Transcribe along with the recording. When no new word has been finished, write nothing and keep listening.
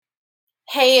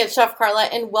Hey, it's Chef Carla,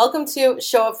 and welcome to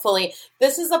Show Up Fully.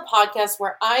 This is a podcast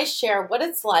where I share what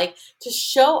it's like to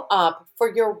show up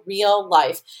for your real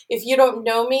life. If you don't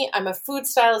know me, I'm a food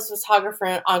stylist, photographer,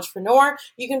 and entrepreneur.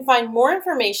 You can find more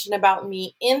information about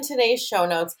me in today's show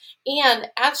notes and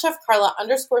at Chef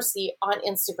Carla_C on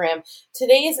Instagram.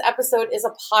 Today's episode is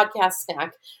a podcast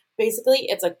snack. Basically,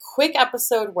 it's a quick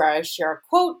episode where I share a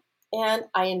quote and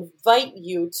I invite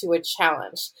you to a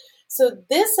challenge. So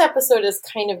this episode is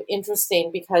kind of interesting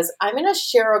because I'm going to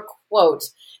share a quote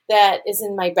that is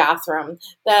in my bathroom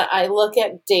that I look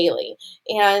at daily.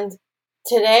 And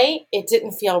today it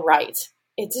didn't feel right.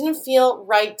 It didn't feel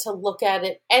right to look at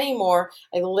it anymore.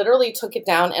 I literally took it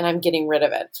down and I'm getting rid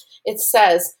of it. It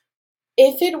says,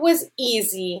 if it was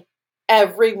easy,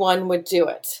 everyone would do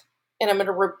it. And I'm going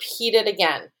to repeat it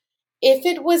again. If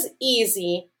it was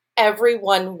easy,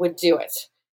 everyone would do it.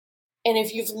 And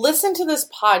if you've listened to this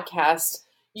podcast,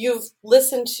 you've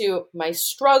listened to my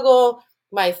struggle,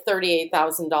 my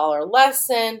 $38,000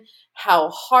 lesson, how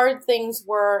hard things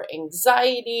were,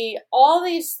 anxiety, all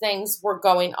these things were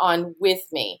going on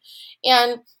with me.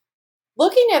 And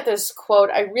looking at this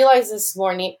quote, I realized this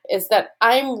morning is that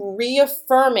I'm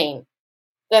reaffirming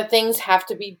that things have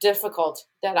to be difficult,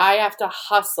 that I have to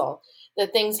hustle,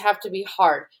 that things have to be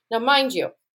hard. Now, mind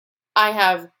you, I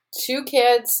have 2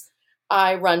 kids.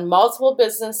 I run multiple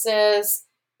businesses,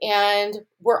 and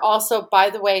we're also, by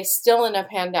the way, still in a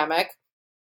pandemic.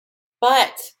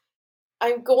 But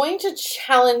I'm going to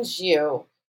challenge you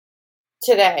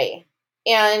today.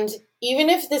 And even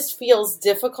if this feels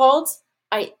difficult,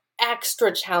 I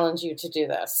extra challenge you to do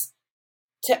this.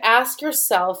 To ask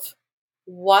yourself,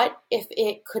 what if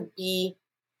it could be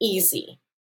easy?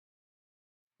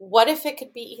 What if it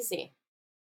could be easy?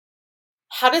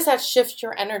 How does that shift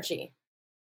your energy?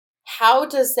 How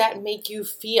does that make you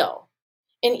feel?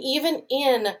 And even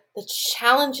in the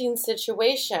challenging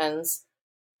situations,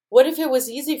 what if it was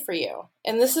easy for you?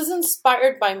 And this is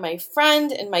inspired by my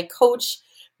friend and my coach,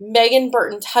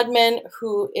 Burton Tudman,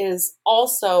 who is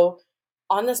also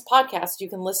on this podcast. You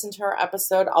can listen to her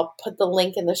episode. I'll put the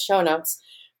link in the show notes.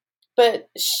 But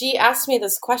she asked me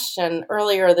this question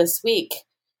earlier this week,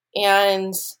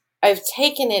 and I've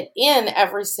taken it in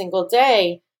every single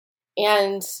day,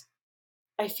 and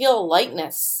I feel a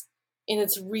lightness, and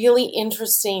it's really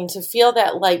interesting to feel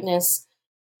that lightness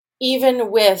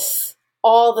even with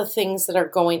all the things that are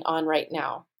going on right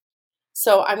now.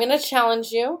 So I'm going to challenge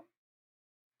you.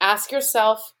 Ask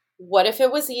yourself, what if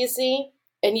it was easy?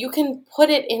 And you can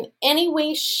put it in any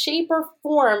way, shape, or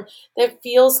form that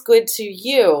feels good to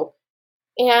you.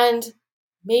 And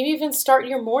maybe even start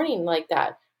your morning like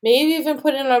that. Maybe even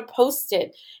put it on a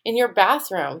Post-it in your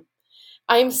bathroom.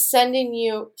 I'm sending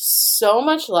you so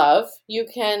much love. You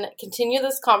can continue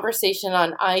this conversation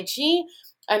on IG.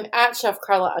 I'm at Chef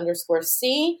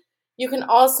Carla_C. You can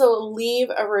also leave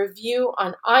a review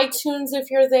on iTunes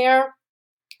if you're there.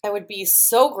 I would be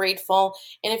so grateful.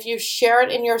 And if you share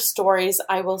it in your stories,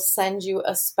 I will send you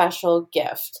a special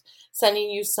gift. Sending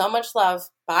you so much love.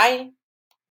 Bye.